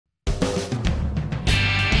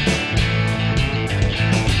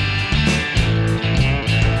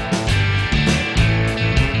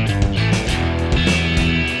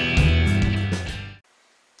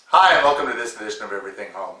edition of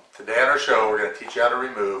Everything Home. Today on our show we're going to teach you how to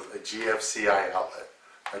remove a GFCI outlet.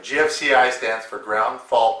 Now, GFCI stands for Ground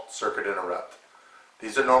Fault Circuit Interrupt.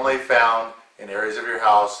 These are normally found in areas of your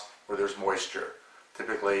house where there's moisture,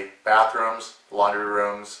 typically bathrooms, laundry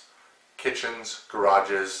rooms, kitchens,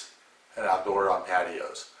 garages, and outdoor on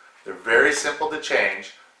patios. They're very simple to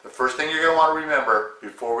change. The first thing you're going to want to remember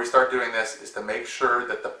before we start doing this is to make sure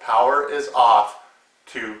that the power is off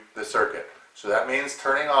to the circuit. So that means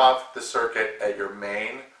turning off the circuit at your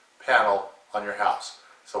main panel on your house.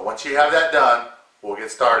 So once you have that done, we'll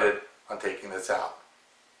get started on taking this out.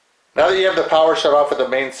 Now that you have the power shut off at the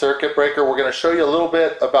main circuit breaker, we're going to show you a little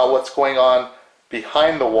bit about what's going on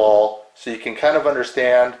behind the wall so you can kind of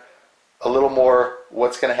understand a little more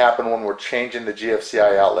what's going to happen when we're changing the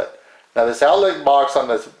GFCI outlet. Now this outlet box on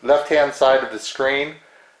the left hand side of the screen,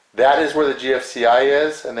 that is where the GFCI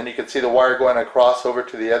is, and then you can see the wire going across over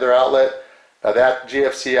to the other outlet. Now that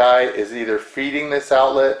GFCI is either feeding this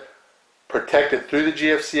outlet, protected through the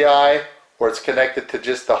GFCI, or it's connected to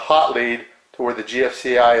just the hot lead to where the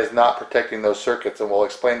GFCI is not protecting those circuits, and we'll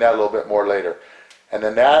explain that a little bit more later. And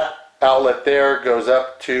then that outlet there goes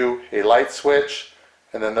up to a light switch,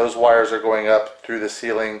 and then those wires are going up through the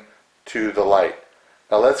ceiling to the light.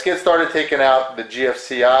 Now let's get started taking out the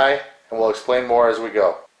GFCI, and we'll explain more as we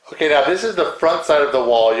go. Okay, now this is the front side of the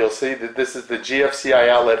wall. You'll see that this is the GFCI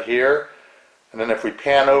outlet here. And then if we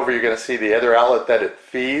pan over, you're going to see the other outlet that it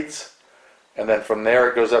feeds. And then from there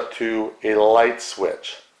it goes up to a light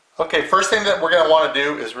switch. Okay, first thing that we're going to want to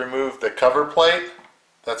do is remove the cover plate.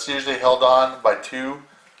 That's usually held on by two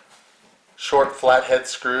short flathead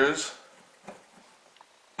screws.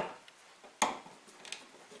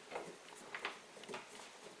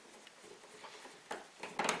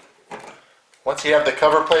 Once you have the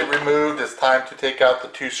cover plate removed, it's time to take out the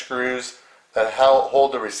two screws that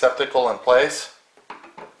hold the receptacle in place.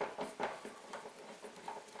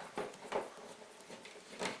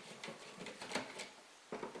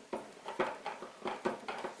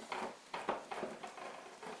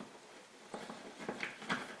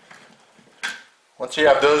 Once you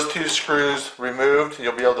have those two screws removed,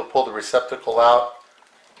 you'll be able to pull the receptacle out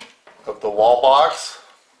of the wall box.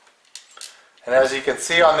 And as you can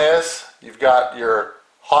see on this, you've got your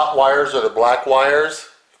hot wires or the black wires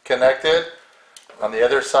connected. On the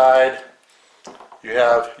other side, you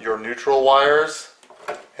have your neutral wires.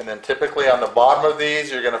 And then typically on the bottom of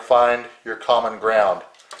these, you're going to find your common ground.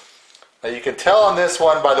 Now you can tell on this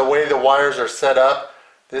one by the way the wires are set up.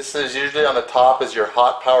 This is usually on the top is your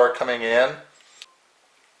hot power coming in.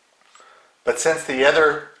 But since the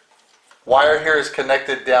other wire here is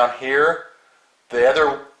connected down here, the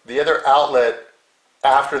other outlet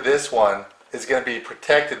after this one is going to be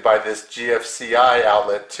protected by this GFCI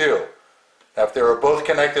outlet too. Now if they were both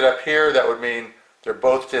connected up here, that would mean they're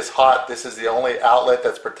both just hot. This is the only outlet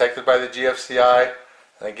that's protected by the GFCI.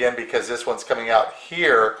 And again, because this one's coming out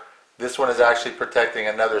here, this one is actually protecting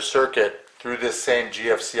another circuit through this same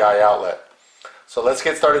GFCI outlet. So let's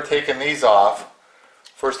get started taking these off.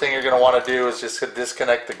 First thing you're going to want to do is just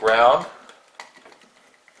disconnect the ground.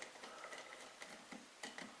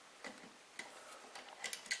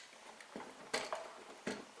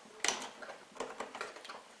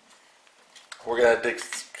 We're going to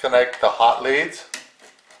disconnect the hot leads.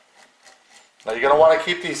 Now you're going to want to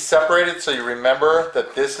keep these separated so you remember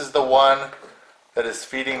that this is the one that is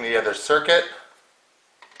feeding the other circuit.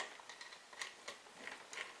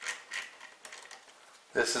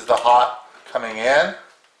 This is the hot coming in.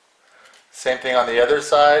 Same thing on the other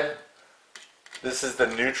side. This is the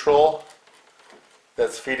neutral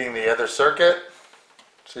that's feeding the other circuit.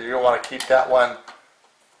 So you're going to want to keep that one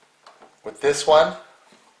with this one.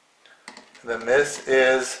 And then this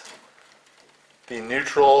is the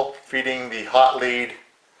neutral feeding the hot lead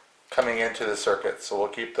coming into the circuit. So we'll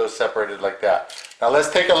keep those separated like that. Now let's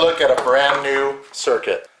take a look at a brand new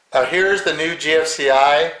circuit. Now here's the new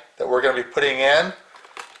GFCI that we're going to be putting in.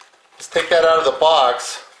 Let's take that out of the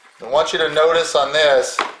box. I want you to notice on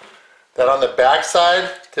this that on the back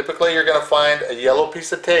side, typically you're going to find a yellow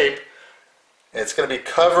piece of tape. And it's going to be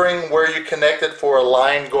covering where you connect it for a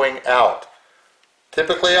line going out.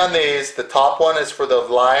 Typically on these, the top one is for the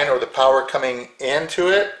line or the power coming into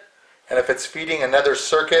it, and if it's feeding another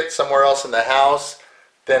circuit somewhere else in the house,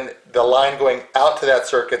 then the line going out to that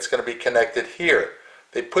circuit is going to be connected here.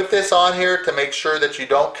 They put this on here to make sure that you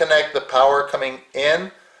don't connect the power coming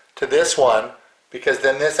in to this one, because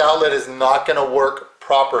then this outlet is not going to work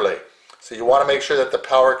properly. So you want to make sure that the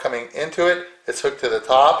power coming into it is hooked to the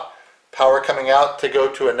top, power coming out to go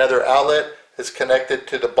to another outlet is connected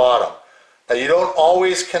to the bottom. Now you don't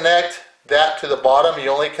always connect that to the bottom, you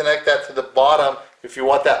only connect that to the bottom if you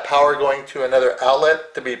want that power going to another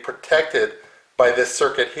outlet to be protected by this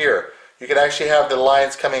circuit here. You can actually have the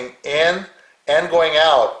lines coming in and going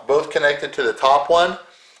out, both connected to the top one.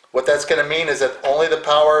 What that's going to mean is that only the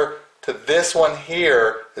power to this one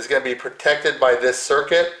here is going to be protected by this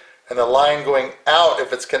circuit, and the line going out,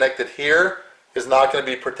 if it's connected here, is not going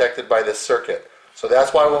to be protected by this circuit. So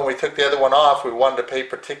that's why when we took the other one off, we wanted to pay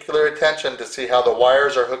particular attention to see how the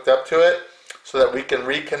wires are hooked up to it, so that we can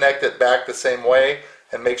reconnect it back the same way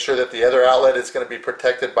and make sure that the other outlet is going to be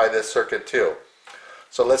protected by this circuit too.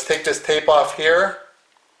 So let's take this tape off here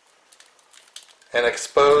and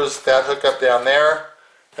expose that hookup down there,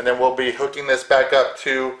 and then we'll be hooking this back up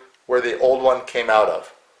to where the old one came out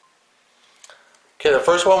of. Okay, the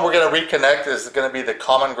first one we're going to reconnect is going to be the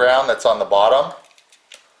common ground that's on the bottom.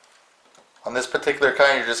 On this particular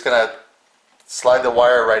kind, you're just going to slide the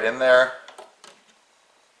wire right in there.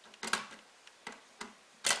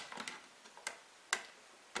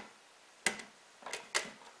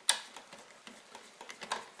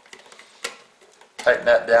 Tighten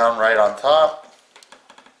that down right on top.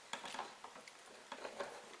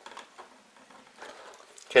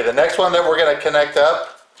 Okay, the next one that we're going to connect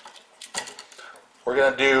up, we're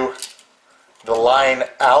going to do the line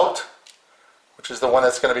out, which is the one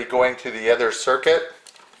that's going to be going to the other circuit.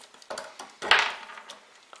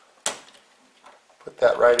 Put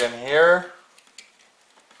that right in here.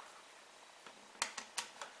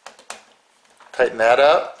 Tighten that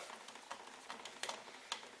up.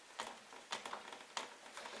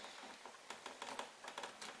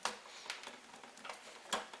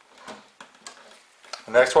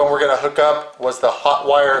 The next one we're going to hook up was the hot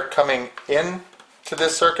wire coming in to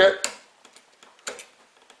this circuit.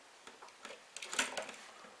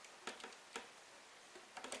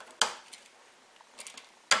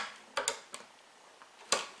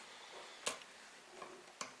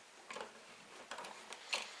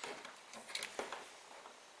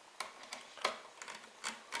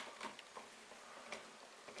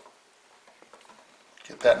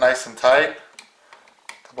 Get that nice and tight.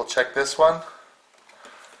 Double check this one.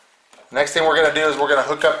 Next thing we're going to do is we're going to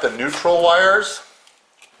hook up the neutral wires.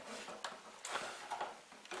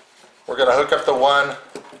 We're going to hook up the one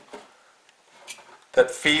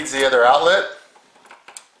that feeds the other outlet.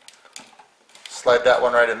 Slide that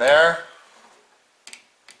one right in there.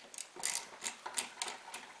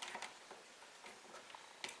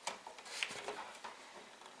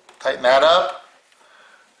 Tighten that up.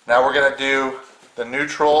 Now we're going to do the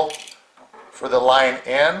neutral for the line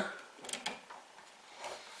in.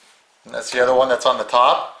 And that's the other one that's on the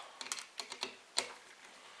top.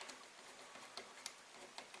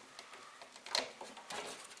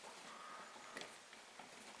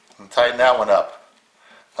 And tighten that one up.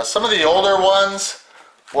 Now some of the older ones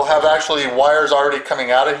will have actually wires already coming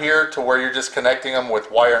out of here to where you're just connecting them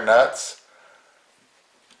with wire nuts.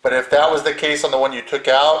 But if that was the case on the one you took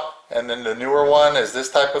out, and then the newer one is this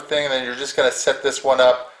type of thing, then you're just going to set this one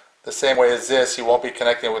up the same way as this. You won't be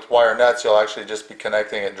connecting it with wire nuts, you'll actually just be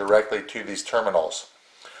connecting it directly to these terminals.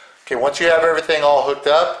 Okay, once you have everything all hooked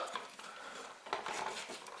up,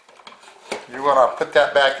 you want to put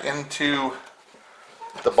that back into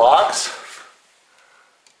the box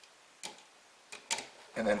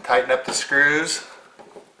and then tighten up the screws.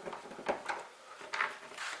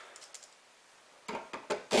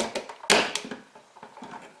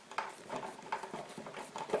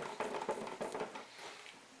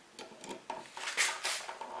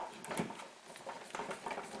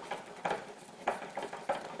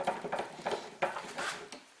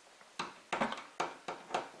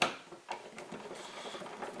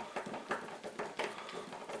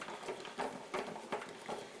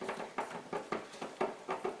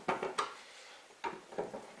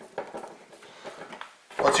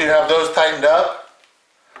 Once you have those tightened up,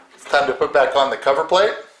 it's time to put back on the cover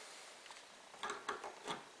plate.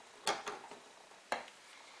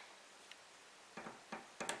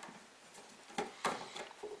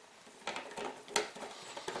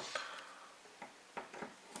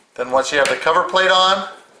 Then once you have the cover plate on,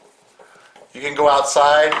 you can go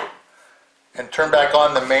outside and turn back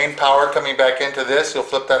on the main power coming back into this. You'll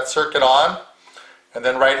flip that circuit on, and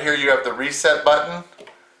then right here you have the reset button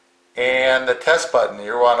and the test button.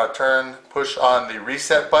 You want to push on the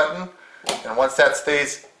reset button, and once that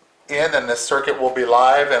stays in, then this circuit will be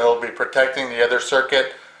live and it'll be protecting the other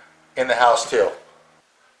circuit in the house too.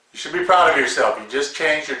 You should be proud of yourself. You just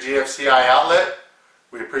changed your GFCI outlet.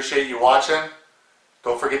 We appreciate you watching.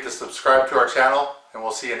 Don't forget to subscribe to our channel, and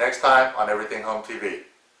we'll see you next time on Everything Home TV.